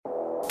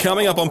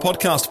Coming up on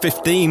podcast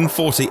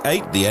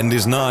 1548, the end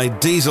is nigh.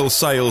 Diesel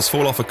sales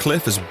fall off a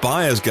cliff as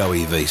buyers go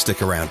EV.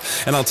 Stick around,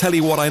 and I'll tell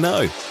you what I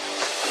know.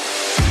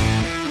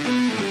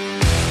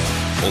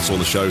 Also on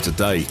the show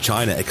today,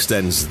 China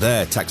extends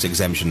their tax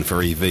exemption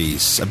for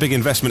EVs. A big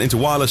investment into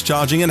wireless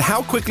charging, and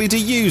how quickly do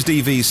used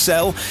EVs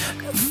sell?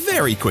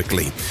 Very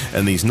quickly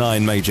in these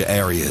 9 major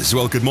areas.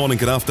 Well, good morning,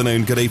 good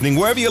afternoon, good evening.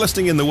 Wherever you're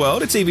listening in the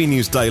world, it's EV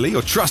News Daily,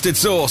 your trusted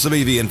source of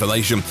EV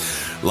information.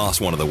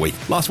 Last one of the week,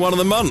 last one of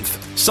the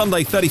month,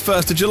 Sunday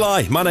 31st of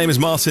July. My name is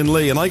Martin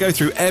Lee, and I go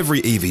through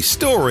every EV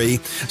story,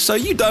 so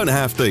you don't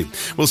have to.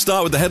 We'll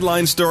start with the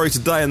headline story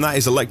today, and that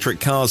is electric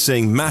cars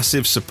seeing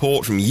massive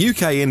support from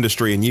UK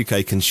industry and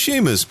UK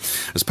consumers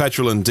as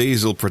petrol and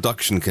diesel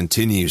production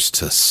continues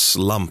to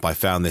slump. I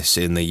found this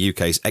in the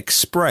UK's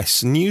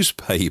Express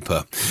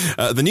newspaper.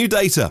 The new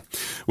data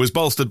was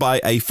bolstered by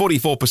a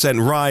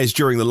 44% rise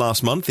during the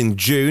last month in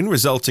June,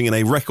 resulting in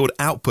a record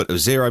output of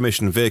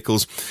zero-emission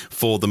vehicles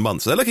for the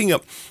month. So they're looking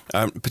at,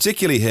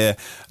 particularly here,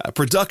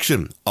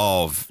 production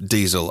of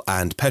diesel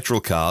and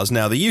petrol cars.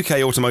 Now, the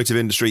UK automotive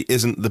industry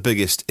isn't the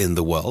biggest in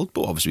the world,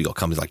 but obviously we've got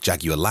companies like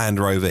Jaguar Land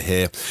Rover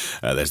here.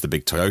 There's the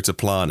big Toyota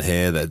plant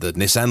here. The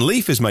Nissan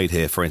Leaf is made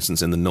here, for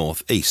instance, in the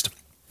northeast.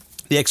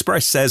 The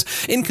Express says,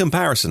 in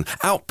comparison,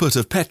 output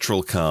of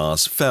petrol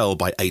cars fell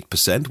by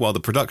 8%, while the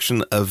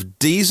production of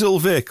diesel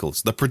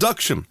vehicles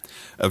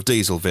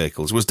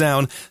was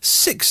down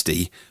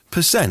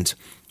 60%.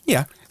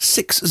 Yeah,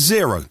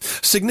 60.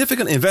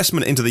 Significant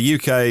investment into the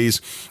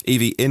UK's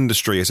EV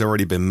industry has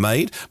already been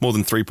made. More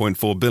than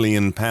 £3.4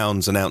 billion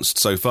announced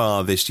so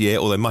far this year,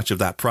 although much of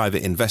that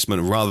private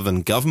investment rather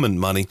than government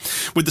money.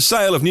 With the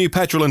sale of new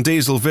petrol and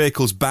diesel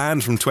vehicles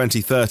banned from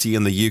 2030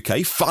 in the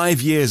UK,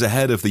 5 years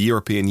ahead of the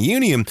European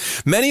Union,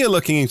 many are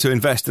looking to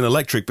invest in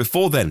electric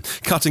before then,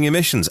 cutting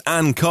emissions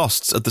and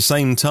costs at the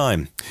same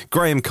time.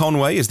 Graham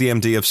Conway is the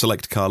MD of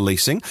Select Car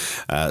Leasing,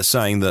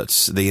 saying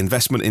that the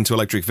investment into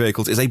electric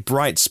vehicles is a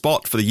bright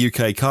spot for the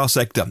UK car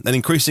sector. An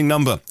increasing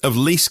number of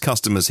lease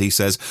customers, he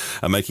says,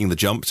 are making the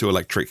jump to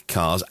electric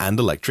cars and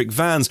electric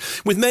vans,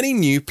 with many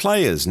new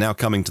players now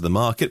coming to the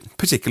market,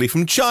 particularly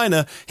from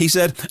China, he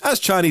said, as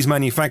Chinese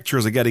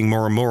manufacturers are getting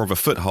more and more of a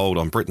foothold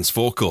on Britain's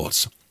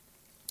forecourts.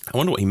 I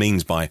wonder what he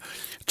means by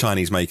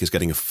Chinese makers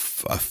getting a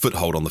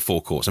foothold on the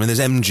forecourts. I mean, there's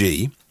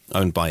MG,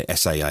 owned by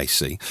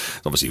SAIC,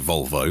 obviously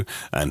Volvo,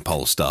 and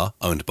Polestar,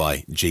 owned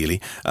by Geely.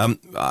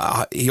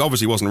 He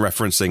obviously wasn't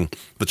referencing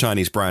the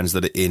Chinese brands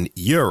that are in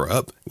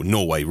Europe,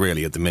 Norway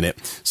really at the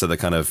minute, so the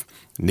kind of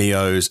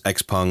Neos,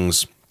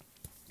 Xpengs,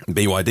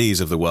 BYDs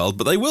of the world,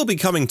 but they will be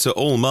coming to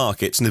all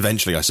markets, and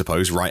eventually, I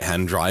suppose,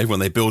 right-hand drive when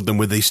they build them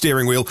with the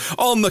steering wheel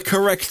on the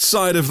correct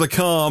side of the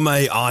car,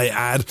 may I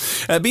add.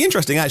 It'd be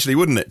interesting, actually,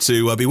 wouldn't it,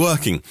 to be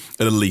working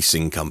at a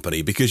leasing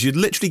company, because you'd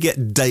literally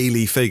get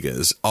daily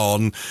figures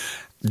on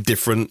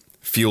different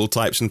fuel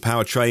types and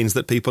powertrains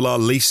that people are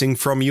leasing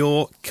from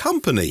your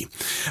company.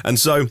 And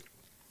so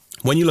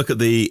when you look at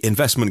the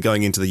investment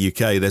going into the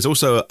UK, there's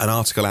also an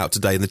article out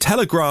today in the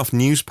Telegraph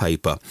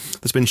newspaper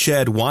that's been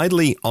shared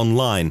widely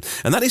online,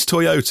 and that is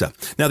Toyota.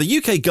 Now, the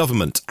UK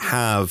government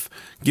have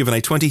given a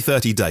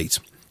 2030 date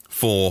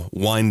for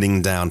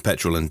winding down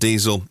petrol and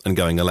diesel and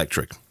going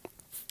electric.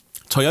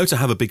 Toyota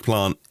have a big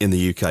plant in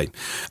the UK,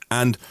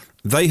 and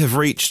they have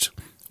reached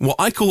what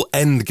I call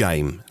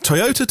endgame.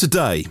 Toyota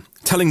today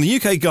telling the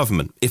UK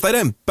government if they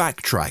don't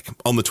backtrack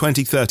on the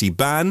 2030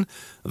 ban,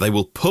 they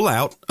will pull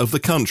out of the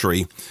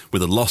country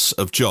with a loss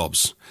of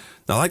jobs.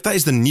 Now, like, that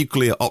is the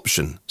nuclear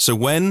option. So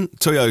when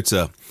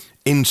Toyota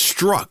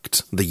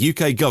instruct the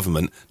UK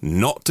government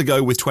not to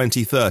go with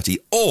 2030,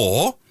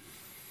 or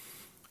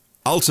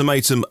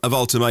ultimatum of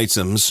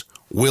ultimatums,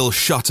 we'll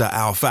shutter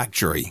our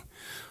factory,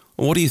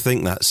 what do you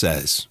think that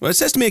says? Well, it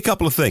says to me a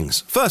couple of things.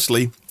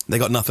 Firstly, they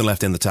got nothing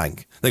left in the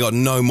tank. They got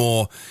no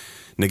more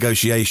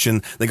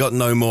negotiation. They got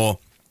no more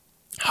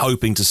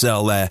hoping to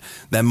sell their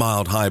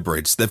mild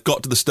hybrids. They've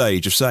got to the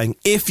stage of saying,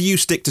 if you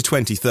stick to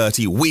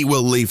 2030, we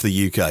will leave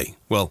the UK.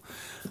 Well,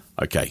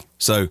 okay,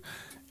 so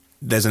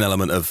there's an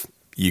element of,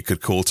 you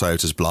could call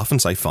Toyota's bluff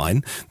and say,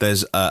 fine.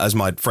 There's, as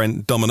my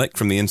friend Dominic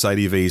from the Inside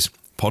EVs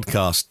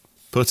podcast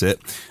put it,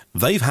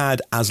 they've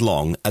had as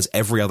long as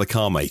every other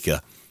car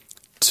maker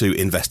to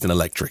invest in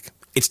electric.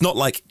 It's not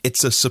like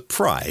it's a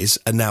surprise,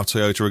 and now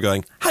Toyota are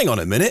going, hang on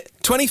a minute,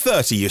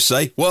 2030 you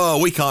say? Well,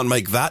 we can't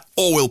make that,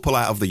 or we'll pull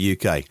out of the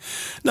UK.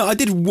 No, I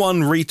did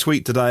one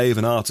retweet today of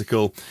an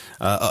article,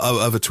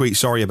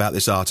 about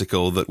this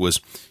article that was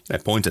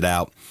pointed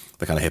out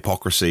the kind of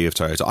hypocrisy of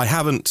Toyota. I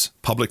haven't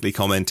publicly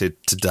commented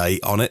today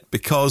on it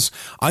because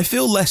I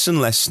feel less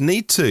and less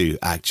need to,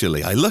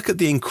 actually. I look at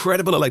the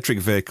incredible electric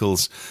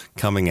vehicles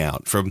coming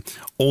out from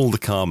all the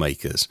car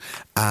makers,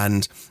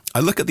 and I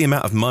look at the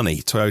amount of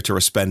money Toyota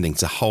are spending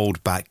to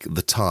hold back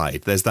the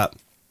tide. There's that,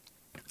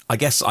 I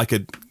guess I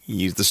could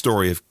use the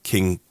story of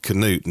King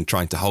Canute and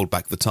trying to hold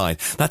back the tide.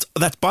 That's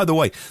by the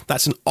way,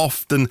 that's an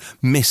often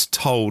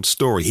mistold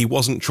story. He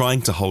wasn't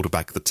trying to hold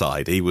back the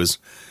tide. He was,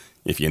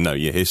 if you know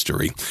your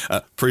history,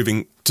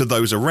 proving to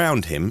those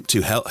around him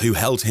who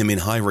held him in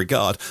high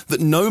regard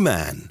that no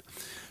man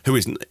who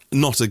is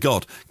not a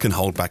god, can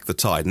hold back the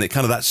tide. And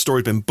that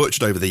story's been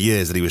butchered over the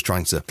years that he was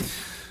trying to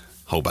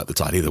hold back the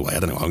tide. Either way, I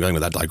don't know where I'm going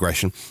with that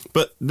digression.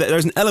 But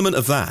there's an element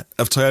of that,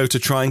 of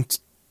Toyota trying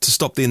to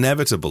stop the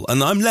inevitable.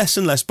 And I'm less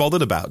and less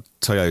bothered about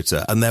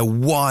Toyota and their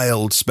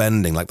wild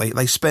spending. Like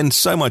they spend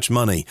so much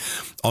money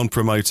on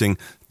promoting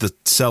the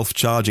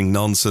self-charging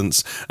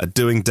nonsense,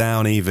 doing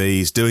down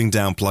EVs, doing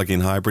down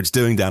plug-in hybrids,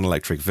 doing down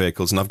electric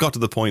vehicles. And I've got to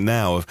the point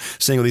now of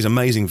seeing all these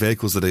amazing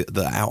vehicles that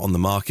are out on the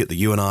market that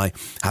you and I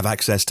have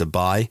access to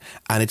buy.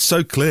 And it's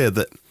so clear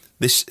that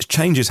this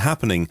change is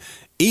happening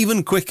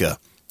even quicker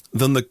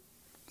than the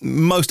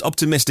most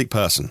optimistic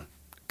person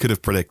could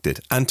have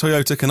predicted. And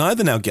Toyota can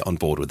either now get on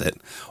board with it,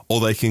 or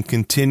they can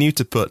continue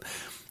to put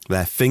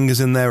their fingers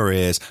in their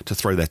ears, to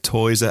throw their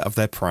toys out of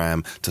their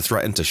pram, to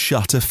threaten to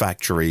shutter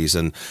factories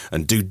and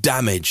do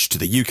damage to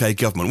the UK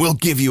government. We'll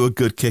give you a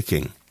good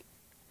kicking.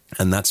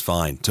 And that's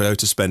fine.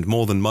 Toyota spend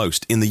more than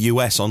most in the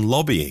US on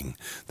lobbying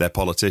their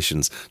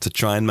politicians to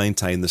try and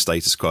maintain the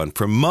status quo and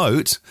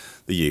promote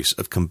the use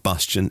of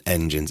combustion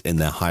engines in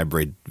their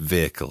hybrid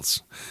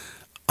vehicles.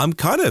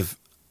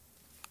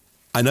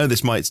 I know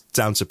this might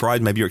sound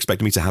surprised. Maybe you're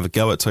expecting me to have a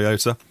go at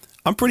Toyota.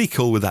 I'm pretty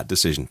cool with that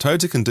decision.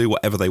 Toyota can do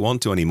whatever they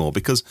want to anymore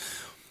because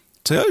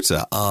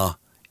Toyota are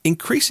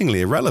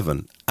increasingly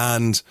irrelevant.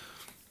 And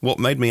what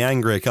made me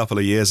angry a couple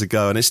of years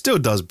ago, and it still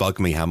does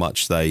bug me how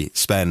much they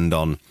spend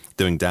on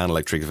doing down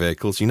electric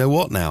vehicles, you know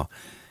what now?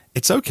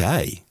 It's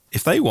okay.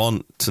 If they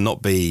want to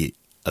not be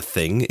a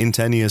thing in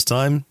 10 years'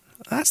 time,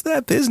 that's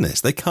their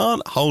business. They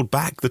can't hold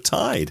back the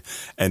tide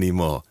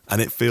anymore.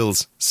 And it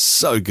feels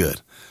so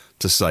good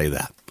to say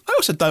that. I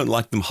also don't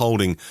like them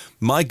holding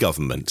my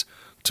government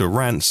to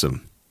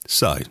ransom.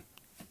 So,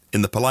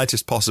 in the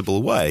politest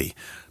possible way,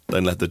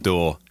 don't let the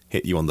door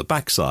hit you on the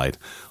backside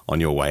on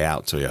your way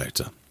out,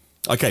 Toyota.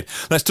 Okay,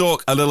 let's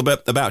talk a little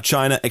bit about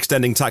China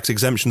extending tax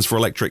exemptions for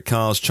electric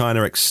cars.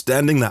 China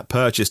extending that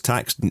purchase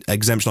tax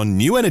exemption on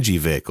new energy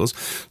vehicles.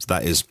 So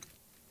that is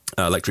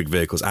electric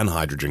vehicles and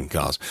hydrogen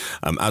cars,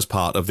 as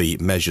part of the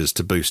measures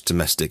to boost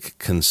domestic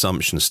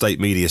consumption. State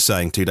media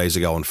saying 2 days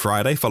ago on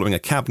Friday, following a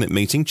cabinet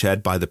meeting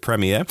chaired by the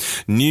Premier,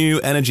 new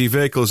energy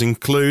vehicles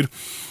include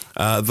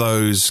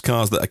those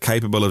cars that are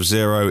capable of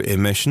zero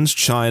emissions.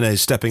 China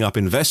is stepping up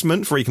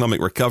investment for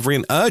economic recovery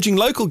and urging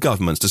local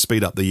governments to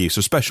speed up the use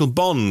of special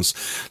bonds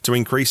to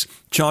increase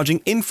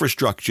charging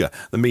infrastructure,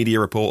 the media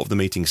report of the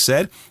meeting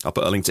said. I'll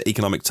put a link to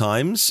Economic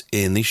Times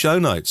in the show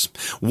notes.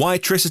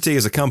 Witricity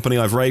is a company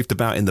I've raved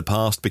about in the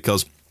past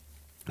because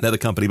they're the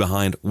company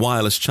behind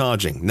wireless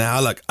charging.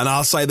 Now, look, and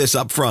I'll say this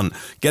up front,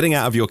 getting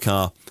out of your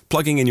car,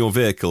 plugging in your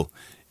vehicle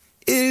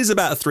is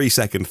about a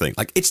 3-second thing.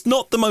 Like, it's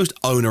not the most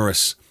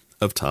onerous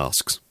of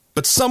tasks.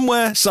 But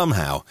somewhere,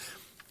 somehow,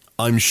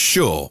 I'm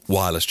sure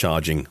wireless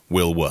charging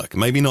will work.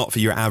 Maybe not for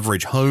your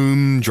average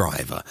home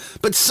driver,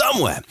 but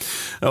somewhere.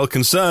 Well,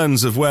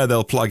 concerns of where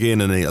they'll plug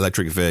in an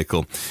electric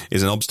vehicle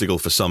is an obstacle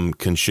for some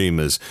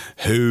consumers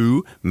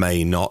who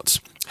may not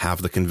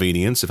have the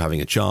convenience of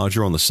having a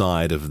charger on the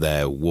side of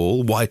their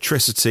wall.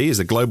 Witricity is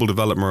a global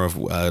developer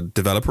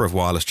of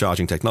wireless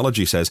charging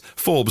technology, says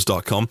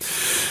Forbes.com,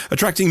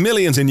 attracting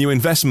millions in new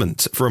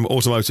investment from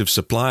automotive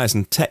suppliers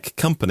and tech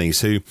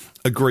companies who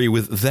agree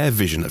with their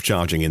vision of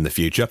charging in the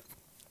future.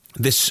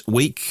 This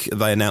week,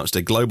 they announced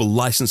a global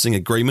licensing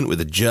agreement with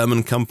a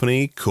German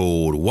company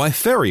called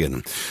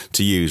Wiferion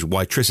to use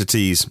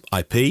Witricity's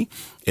IP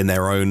in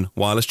their own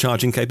wireless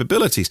charging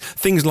capabilities.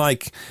 Things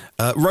like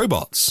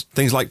robots,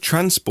 things like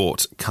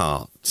transport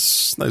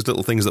carts, those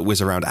little things that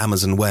whiz around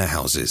Amazon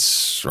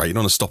warehouses, right? You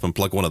don't want to stop and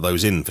plug one of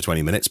those in for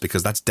 20 minutes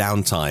because that's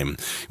downtime.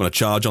 You want to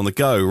charge on the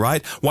go,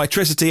 right?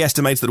 Witricity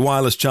estimates that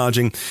wireless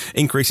charging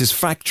increases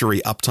factory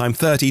uptime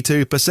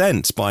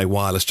 32% by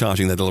wireless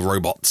charging their little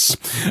robots.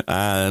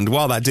 And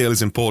while that deal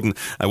is important,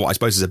 what I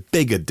suppose is a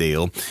bigger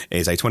deal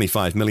is a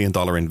 $25 million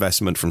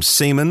investment from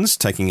Siemens,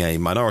 taking a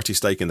minority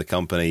stake in the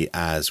company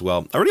as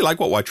well. I really like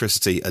what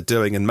Witricity are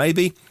doing, and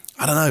maybe,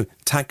 I don't know,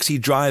 taxi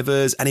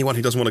drivers, anyone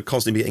who doesn't want to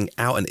constantly be getting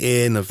out and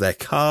in of their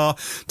car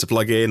to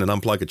plug in and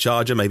unplug a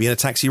charger, maybe in a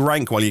taxi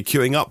rank while you're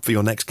queuing up for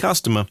your next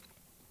customer.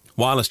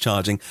 Wireless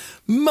charging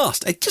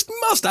must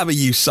have a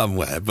use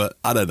somewhere, but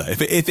I don't know.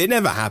 If it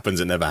never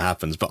happens, it never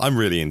happens, but I'm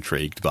really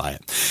intrigued by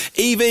it.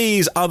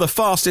 EVs are the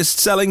fastest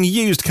selling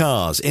used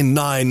cars in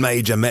 9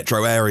 major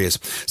metro areas,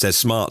 says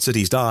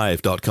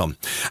SmartCitiesDive.com.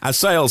 As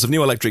sales of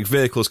new electric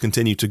vehicles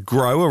continue to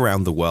grow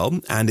around the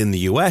world and in the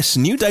US,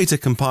 new data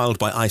compiled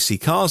by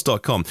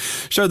iSeeCars.com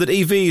show that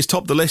EVs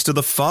topped the list of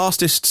the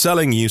fastest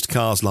selling used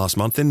cars last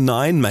month in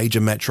 9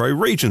 major metro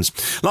regions.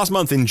 Last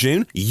month in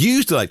June,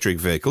 used electric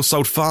vehicles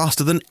sold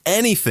faster than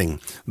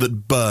anything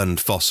that burned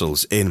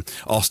fossils in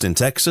Austin,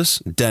 Texas,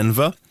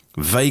 Denver,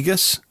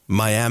 Vegas,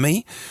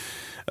 Miami,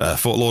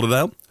 Fort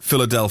Lauderdale,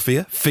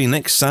 Philadelphia,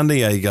 Phoenix, San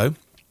Diego,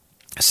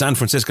 San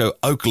Francisco,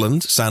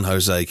 Oakland, San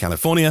Jose,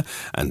 California,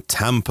 and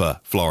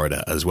Tampa,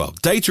 Florida as well.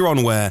 Data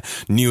on where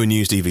new and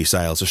used EV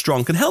sales are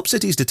strong can help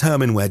cities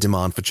determine where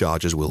demand for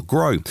chargers will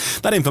grow.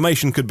 That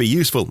information could be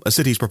useful as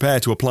cities prepare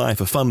to apply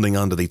for funding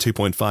under the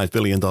 $2.5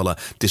 billion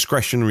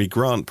discretionary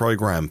grant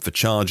program for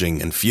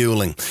charging and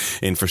fueling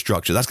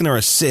infrastructure. That's going to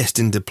assist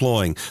in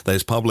deploying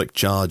those public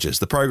chargers.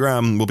 The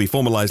program will be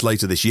formalized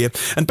later this year,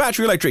 and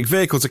battery electric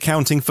vehicles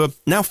accounting for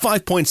now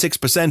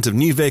 5.6% of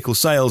new vehicle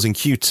sales in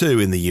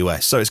Q2 in the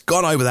US. So it's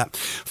gone over that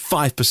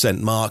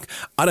 5% mark.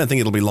 I don't think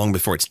it'll be long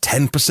before it's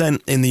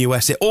 10% in the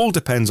US. It all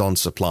depends on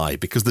supply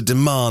because the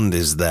demand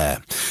is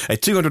there. A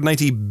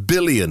 $280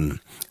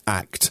 billion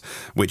act,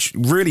 which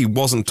really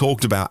wasn't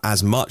talked about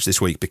as much this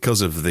week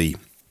because of the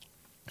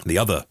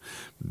other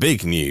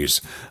big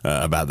news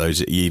about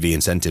those EV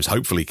incentives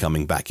hopefully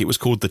coming back. It was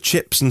called the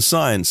Chips and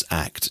Science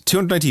Act.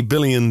 $280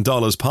 billion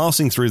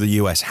passing through the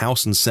US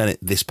House and Senate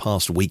this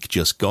past week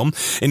just gone,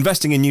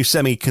 investing in new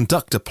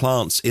semiconductor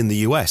plants in the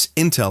US.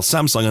 Intel,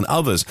 Samsung and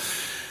others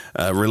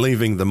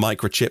relieving the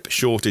microchip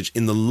shortage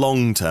in the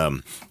long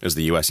term as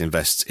the US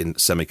invests in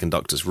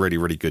semiconductors. Really,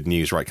 really good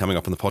news. Right, coming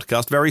up on the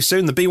podcast very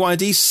soon, the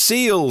BYD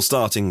Seal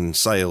starting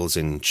sales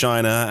in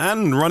China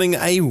and running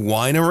a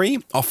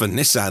winery off a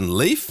Nissan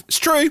Leaf. It's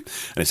true,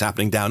 and it's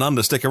happening down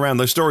under. Stick around,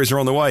 those stories are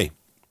on the way.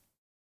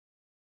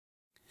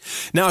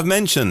 Now, I've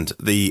mentioned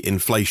the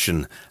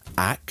Inflation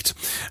Act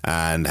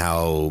and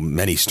how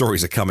many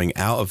stories are coming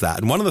out of that.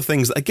 And one of the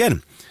things that,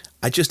 again,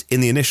 in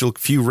the initial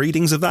few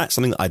readings of that,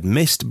 something that I'd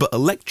missed, but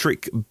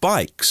electric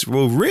bikes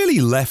were really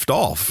left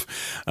off.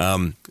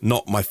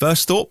 Not my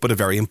first thought, but a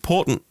very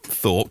important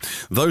thought.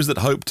 Those that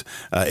hoped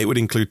it would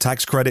include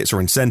tax credits or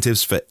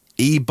incentives for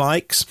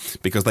e-bikes,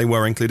 because they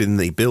were included in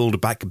the Build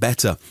Back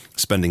Better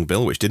spending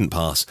bill, which didn't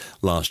pass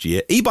last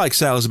year. E-bike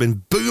sales have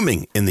been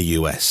booming in the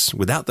US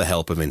without the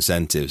help of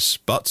incentives,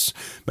 but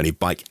many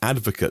bike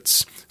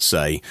advocates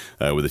say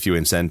with a few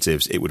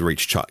incentives, it would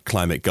reach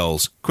climate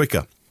goals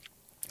quicker.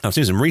 I've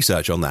seen some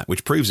research on that,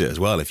 which proves it as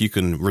well. If you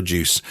can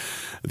reduce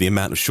the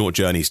amount of short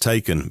journeys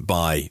taken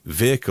by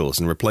vehicles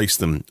and replace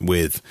them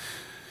with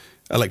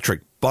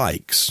electric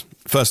bikes,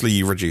 firstly,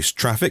 you reduce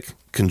traffic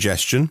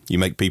congestion, you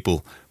make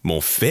people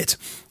more fit.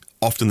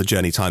 Often the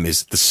journey time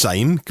is the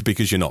same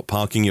because you're not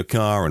parking your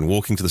car and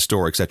walking to the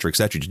store, etc.,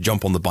 etc. You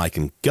jump on the bike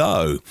and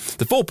go.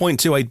 The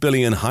 $4.28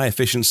 billion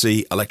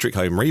high-efficiency electric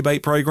home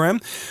rebate program,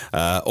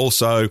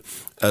 also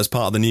as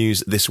part of the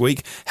news this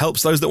week,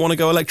 helps those that want to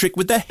go electric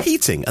with their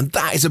heating. And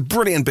that is a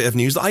brilliant bit of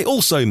news that I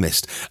also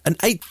missed. An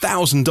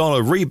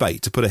 $8,000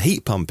 rebate to put a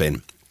heat pump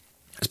in.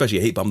 Especially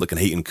a heat pump that can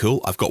heat and cool.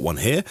 I've got one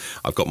here.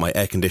 I've got my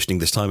air conditioning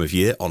this time of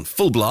year on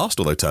full blast,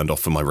 although turned off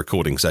for my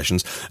recording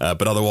sessions.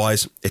 But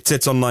otherwise, it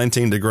sits on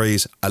 19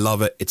 degrees. I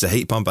love it. It's a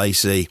heat pump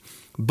AC.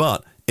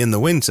 But in the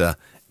winter,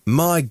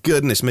 my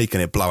goodness me, can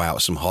it blow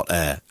out some hot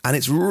air. And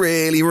it's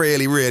really,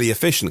 really, really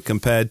efficient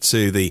compared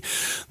to the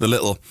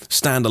little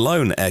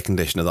standalone air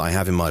conditioner that I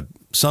have in my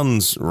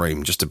son's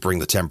room just to bring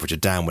the temperature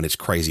down when it's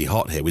crazy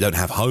hot here. We don't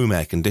have home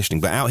air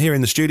conditioning, but out here in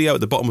the studio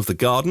at the bottom of the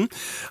garden,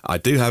 I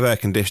do have air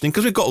conditioning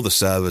because we've got all the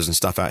servers and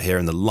stuff out here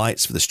and the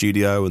lights for the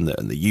studio and the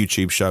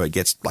YouTube show. It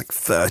gets like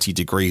 30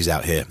 degrees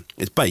out here.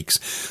 It bakes.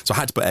 So I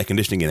had to put air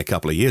conditioning in a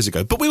couple of years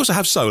ago, but we also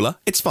have solar.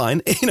 It's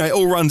fine. You know, it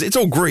all runs. It's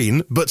all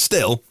green, but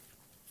still,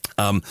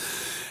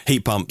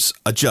 heat pumps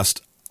are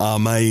just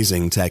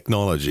amazing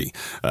technology.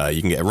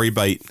 You can get a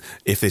rebate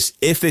if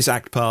this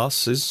act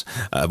passes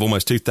of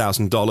almost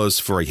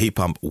 $2,000 for a heat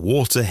pump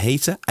water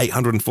heater,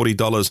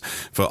 $840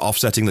 for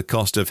offsetting the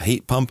cost of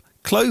heat pump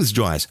clothes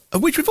dryers,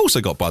 of which we've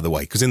also got, by the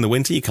way, because in the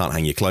winter you can't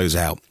hang your clothes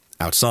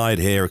outside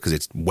here because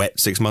it's wet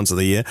 6 months of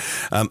the year.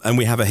 And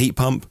we have a heat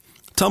pump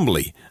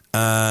tumbly.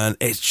 And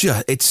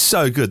it's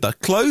so good. The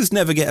clothes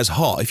never get as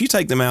hot. If you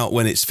take them out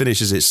when it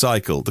finishes its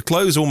cycle, the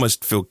clothes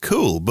almost feel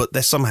cool, but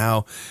they're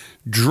somehow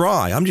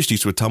dry. I'm just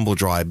used to a tumble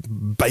dry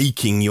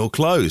baking your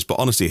clothes, but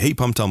honestly, a heat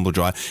pump tumble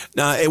dry,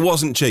 it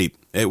wasn't cheap.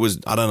 It was,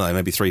 I don't know,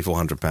 maybe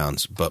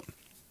 £300-400, but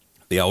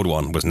the old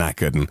one was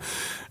knackered and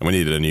we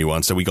needed a new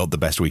one, so we got the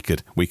best we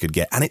could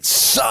get. And it's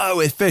so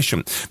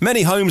efficient.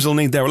 Many homes will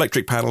need their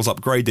electric panels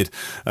upgraded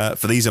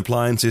for these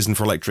appliances and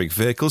for electric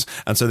vehicles.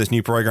 And so this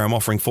new program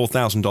offering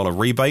 $4,000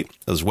 rebate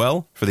as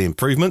well for the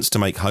improvements to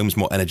make homes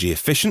more energy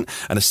efficient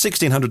and a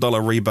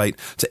 $1,600 rebate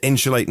to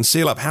insulate and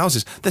seal up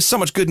houses. There's so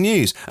much good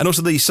news. And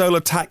also the solar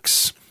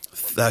tax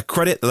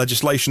credit, the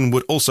legislation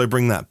would also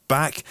bring that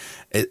back.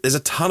 There's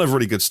a ton of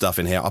really good stuff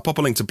in here. I'll pop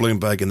a link to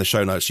Bloomberg in the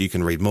show notes so you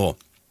can read more.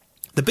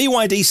 The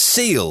BYD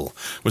Seal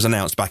was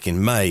announced back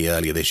in May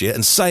earlier this year,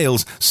 and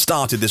sales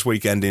started this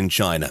weekend in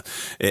China.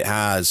 It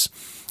has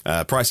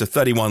a price of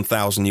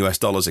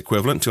 $31,000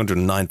 equivalent,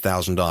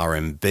 209,000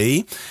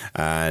 RMB,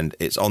 and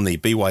it's on the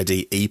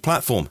BYD E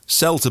platform.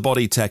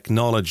 Cell-to-body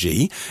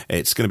technology.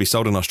 It's going to be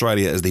sold in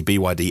Australia as the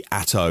BYD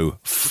Atto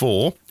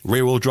 4.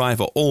 Rear-wheel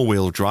drive or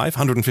all-wheel drive,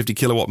 150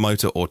 kilowatt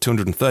motor or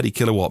 230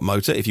 kilowatt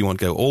motor if you want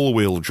to go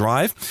all-wheel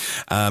drive.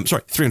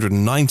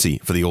 390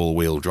 for the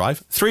all-wheel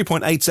drive.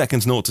 3.8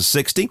 seconds 0 to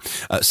 60.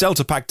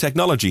 Cell-to-pack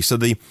technology. So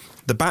the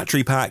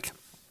battery pack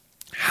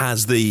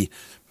has the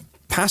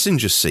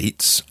passenger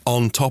seats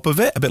on top of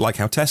it, a bit like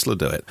how Tesla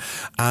do it.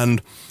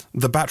 And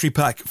the battery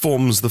pack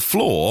forms the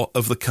floor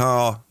of the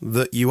car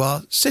that you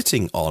are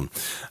sitting on.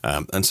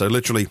 And so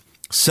literally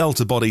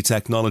cell-to-body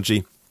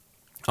technology.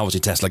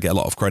 Obviously, Tesla get a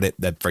lot of credit.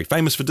 They're very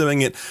famous for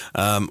doing it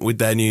with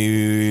their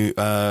new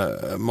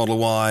Model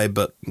Y,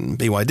 but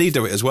BYD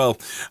do it as well,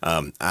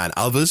 and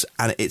others.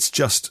 And it's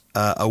just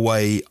a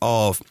way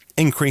of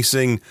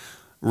increasing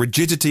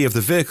rigidity of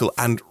the vehicle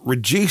and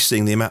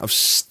reducing the amount of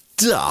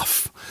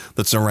stuff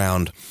that's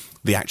around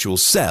the actual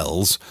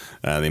cells,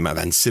 the amount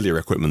of ancillary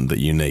equipment that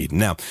you need.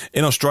 Now,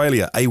 in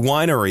Australia, a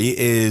winery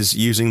is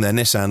using their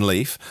Nissan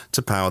Leaf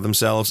to power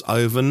themselves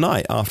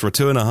overnight. After a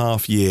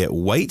 2.5-year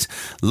wait,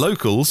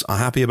 locals are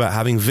happy about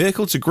having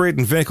vehicle-to-grid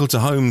and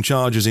vehicle-to-home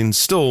chargers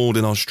installed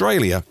in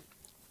Australia.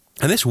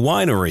 And this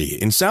winery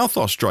in South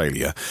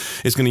Australia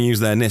is going to use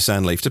their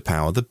Nissan Leaf to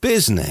power the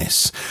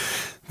business.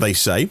 They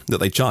say that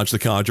they charge the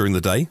car during the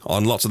day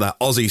on lots of that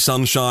Aussie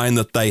sunshine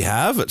that they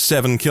have at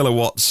 7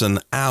 kilowatts an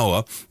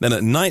hour. Then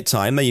at night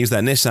time, they use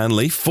their Nissan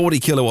Leaf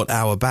 40 kilowatt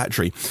hour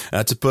battery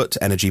to put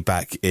energy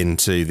back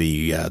into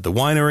the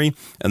winery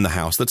and the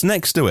house that's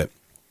next to it.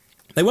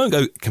 They won't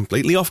go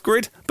completely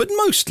off-grid, but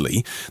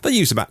mostly they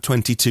use about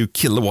 22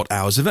 kilowatt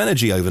hours of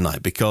energy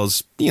overnight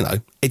because,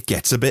 it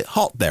gets a bit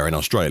hot there in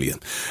Australia.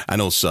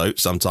 And also,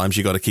 sometimes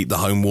you got to keep the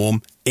home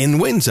warm in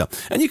winter.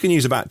 And you can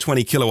use about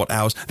 20 kilowatt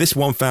hours. This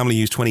one family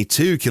used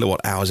 22 kilowatt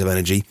hours of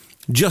energy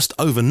just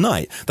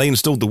overnight. They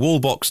installed the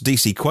Wallbox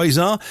DC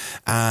Quasar,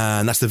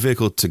 and that's the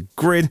vehicle to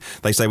grid.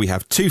 They say we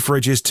have 2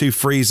 fridges, 2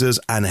 freezers,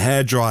 and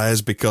hair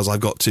dryers because I've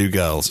got 2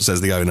 girls,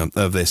 says the owner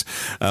of this.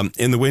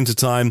 In the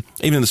wintertime,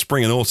 even in the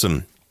spring and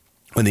autumn,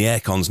 when the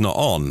aircon's not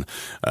on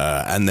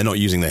and they're not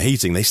using their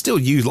heating, they still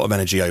use a lot of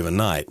energy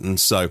overnight. And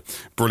so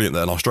brilliant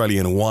that an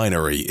Australian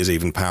winery is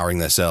even powering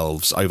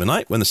themselves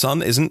overnight when the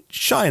sun isn't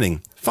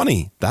shining.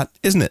 Funny that,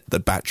 isn't it?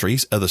 That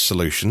batteries are the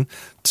solution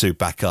to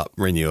back up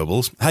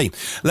renewables. Hey,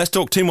 let's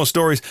talk 2 more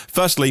stories.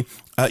 Firstly,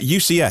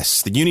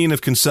 UCS, the Union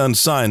of Concerned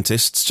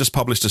Scientists, just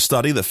published a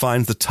study that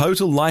finds the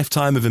total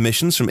lifetime of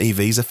emissions from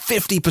EVs are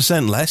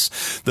 50%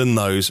 less than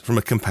those from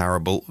a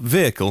comparable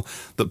vehicle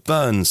that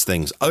burns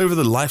things. Over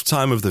the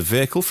lifetime of the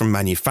vehicle, from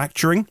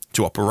manufacturing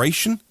to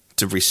operation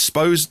to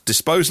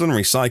disposal and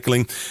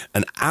recycling,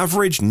 an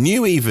average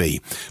new EV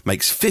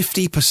makes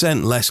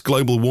 50% less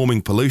global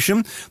warming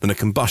pollution than a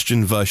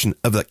combustion version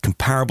of a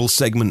comparable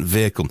segment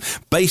vehicle,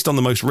 based on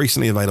the most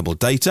recently available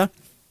data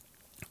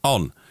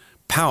on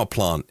power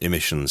plant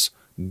emissions,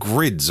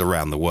 grids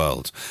around the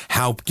world,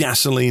 how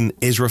gasoline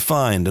is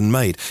refined and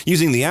made.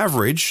 Using the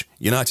average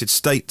United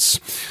States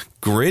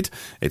grid,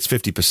 it's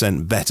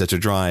 50% better to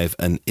drive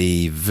an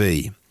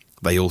EV.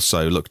 They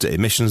also looked at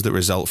emissions that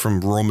result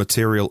from raw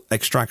material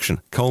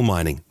extraction, coal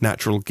mining,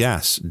 natural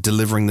gas,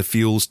 delivering the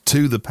fuels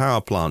to the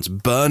power plants,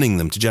 burning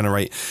them to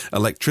generate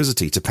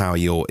electricity to power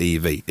your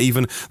EV.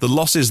 Even the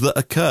losses that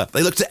occur.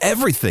 They looked at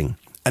everything,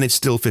 and it's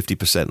still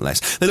 50%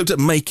 less. They looked at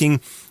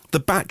making the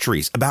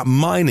batteries, about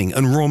mining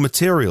and raw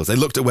materials. They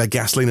looked at where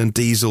gasoline and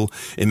diesel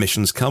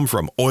emissions come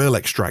from, oil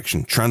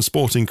extraction,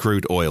 transporting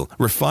crude oil,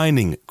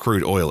 refining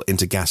crude oil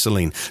into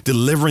gasoline,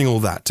 delivering all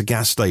that to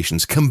gas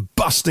stations,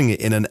 combusting it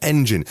in an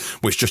engine,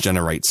 which just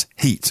generates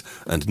heat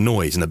and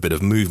noise and a bit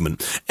of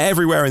movement.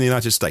 Everywhere in the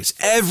United States,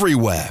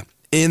 everywhere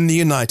in the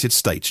United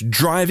States,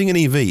 driving an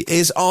EV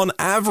is on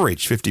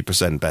average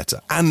 50%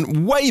 better,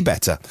 and way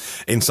better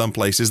in some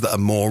places that are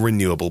more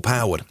renewable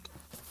powered.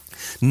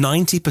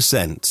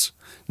 90%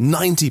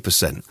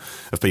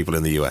 of people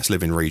in the US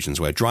live in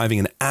regions where driving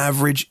an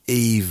average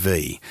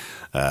EV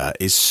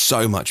is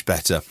so much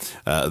better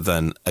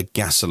than a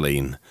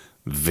gasoline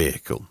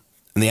vehicle.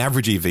 And the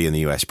average EV in the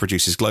US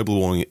produces global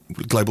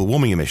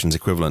warming emissions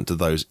equivalent to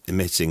those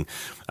emitting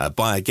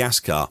by a gas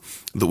car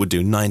that would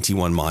do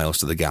 91 miles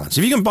to the gallon.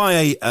 So if you can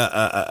buy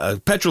a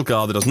petrol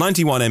car that does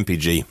 91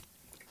 mpg,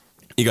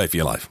 you go for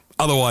your life.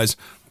 Otherwise,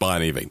 buy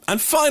an EV.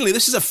 And finally,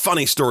 this is a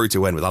funny story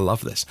to end with. I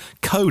love this.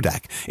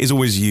 Kodak is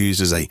always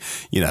used as I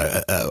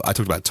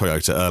talked about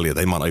Toyota earlier.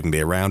 They might not even be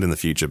around in the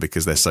future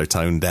because they're so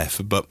tone deaf.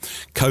 But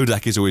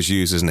Kodak is always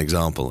used as an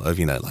example of,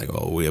 we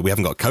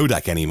haven't got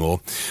Kodak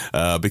anymore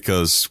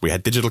because we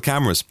had digital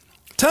cameras.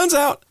 Turns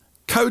out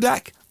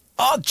Kodak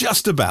are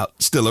just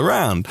about still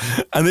around.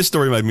 And this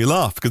story made me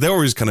laugh because they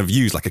always kind of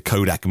use like a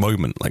Kodak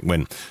moment, like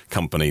when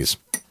companies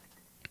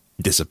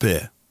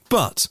disappear.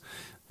 But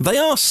they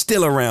are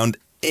still around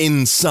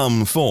in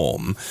some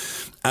form,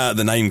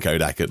 the name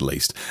Kodak at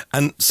least.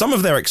 And some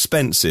of their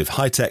expensive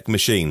high-tech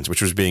machines,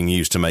 which was being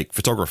used to make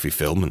photography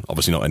film, and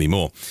obviously not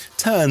anymore,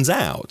 turns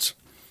out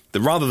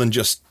that rather than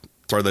just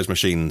throw those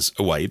machines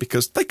away,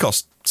 because they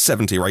cost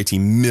 $70 or $80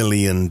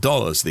 million,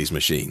 these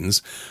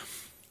machines,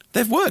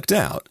 they've worked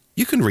out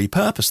you can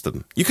repurpose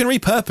them. You can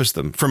repurpose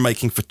them from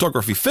making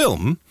photography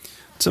film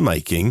to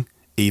making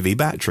EV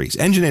batteries.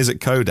 Engineers at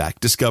Kodak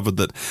discovered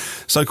that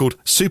so-called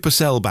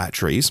supercell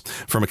batteries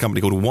from a company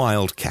called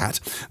Wildcat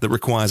that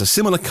requires a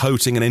similar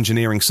coating and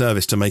engineering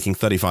service to making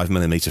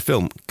 35mm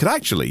film could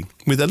actually,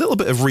 with a little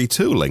bit of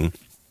retooling,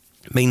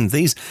 mean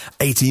these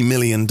 $80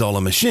 million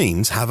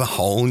machines have a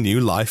whole new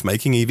life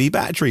making EV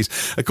batteries.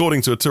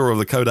 According to a tour of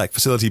the Kodak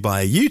facility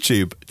by a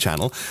YouTube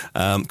channel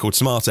called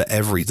Smarter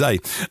Every Day,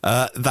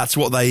 that's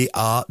what they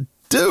are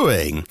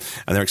doing.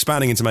 And they're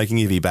expanding into making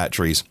EV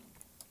batteries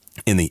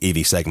in the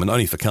EV segment, not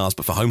only for cars,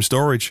 but for home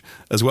storage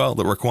as well,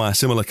 that require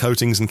similar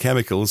coatings and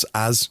chemicals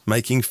as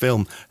making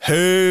film.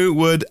 Who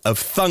would have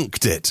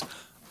thunked it?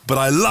 But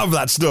I love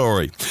that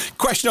story.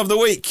 Question of the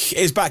week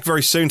is back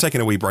very soon, taking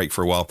a wee break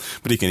for a while,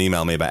 but you can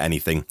email me about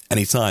anything,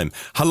 anytime.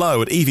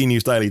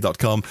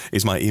 hello@evnewsdaily.com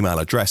is my email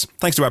address.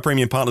 Thanks to our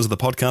premium partners of the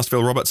podcast,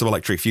 Phil Roberts of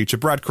Electric Future,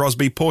 Brad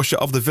Crosby, Porsche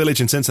of the Village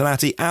in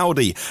Cincinnati,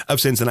 Audi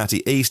of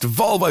Cincinnati East,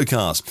 Volvo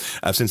Cars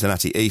of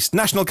Cincinnati East,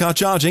 National Car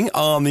Charging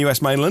on the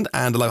US mainland,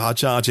 and Aloha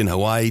Charge in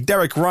Hawaii,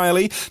 Derek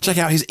Riley, check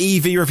out his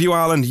EV Review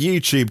Ireland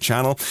YouTube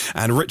channel,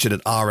 and Richard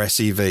at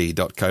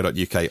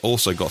rsev.co.uk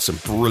also got some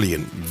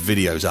brilliant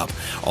videos up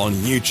on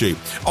YouTube.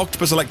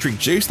 Octopus Electric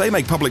Juice, they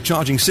make public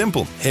charging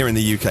simple here in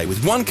the UK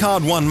with one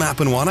card, one map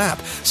and one app.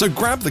 So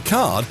grab the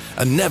card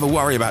and never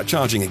worry about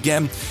charging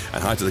again.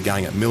 And hi to the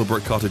gang at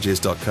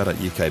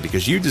millbrookcottages.co.uk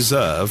because you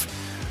deserve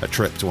a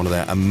trip to one of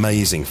their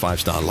amazing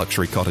 5-star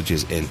luxury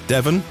cottages in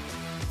Devon.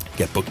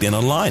 Get booked in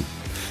online.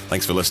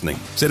 Thanks for listening.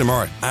 See you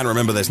tomorrow. And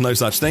remember, there's no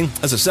such thing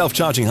as a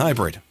self-charging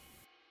hybrid.